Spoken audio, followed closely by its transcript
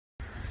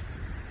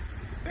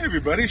Hey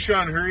everybody,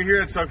 Sean Hurry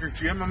here at Selkirk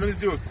GM. I'm going to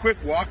do a quick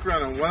walk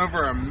around on one of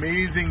our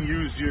amazing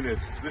used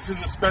units. This is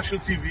a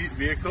specialty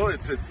vehicle.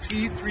 It's a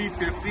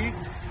T350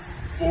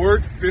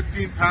 Ford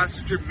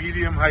 15-passenger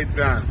medium height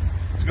van.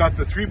 It's got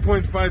the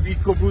 3.5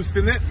 EcoBoost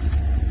in it,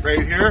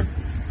 right here.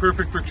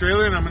 Perfect for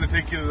trailer, and I'm going to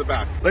take you to the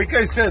back. Like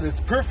I said,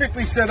 it's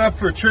perfectly set up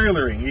for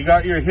trailering. You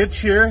got your hitch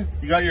here,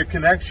 you got your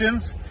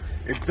connections.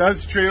 It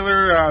does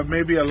trailer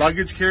maybe a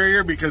luggage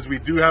carrier because we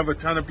do have a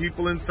ton of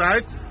people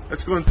inside.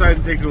 Let's go inside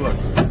and take a look.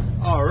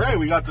 All right,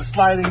 we got the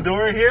sliding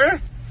door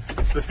here.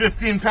 The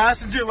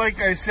 15-passenger,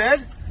 like I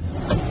said.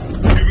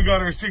 We even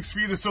got our 6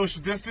 feet of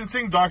social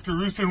distancing. Dr.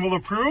 Rusin will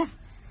approve.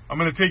 I'm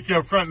going to take you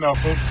up front now,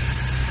 folks.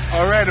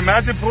 All right,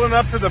 imagine pulling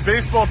up to the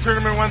baseball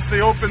tournament once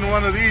they open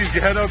one of these.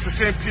 You head out to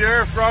St.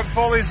 Pierre, Frog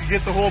Follies, you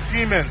get the whole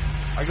team in.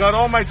 I got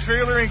all my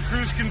trailering,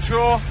 cruise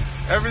control,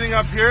 everything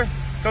up here.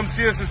 Come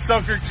see us at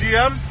Selkirk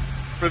GM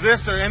for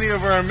this or any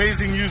of our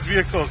amazing used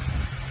vehicles.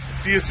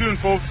 See you soon,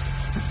 folks.